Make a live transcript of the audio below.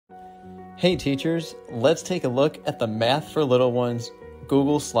Hey teachers, let's take a look at the Math for Little Ones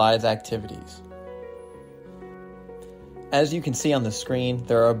Google Slides activities. As you can see on the screen,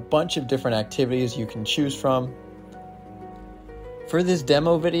 there are a bunch of different activities you can choose from. For this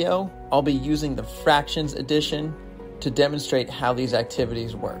demo video, I'll be using the Fractions edition to demonstrate how these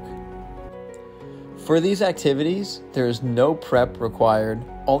activities work. For these activities, there is no prep required.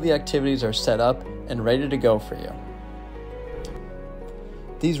 All the activities are set up and ready to go for you.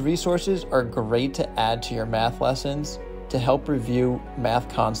 These resources are great to add to your math lessons to help review math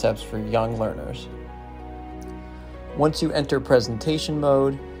concepts for young learners. Once you enter presentation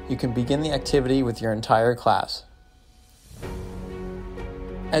mode, you can begin the activity with your entire class.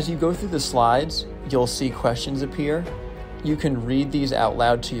 As you go through the slides, you'll see questions appear. You can read these out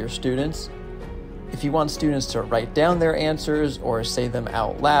loud to your students. If you want students to write down their answers or say them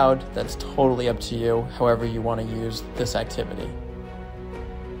out loud, that's totally up to you, however you want to use this activity.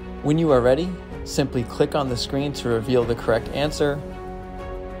 When you are ready, simply click on the screen to reveal the correct answer,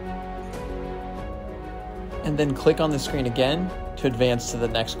 and then click on the screen again to advance to the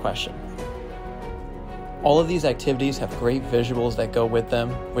next question. All of these activities have great visuals that go with them,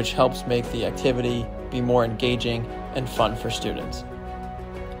 which helps make the activity be more engaging and fun for students.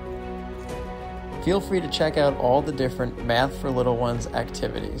 Feel free to check out all the different Math for Little Ones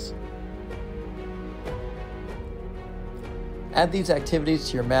activities. Add these activities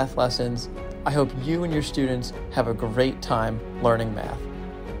to your math lessons. I hope you and your students have a great time learning math.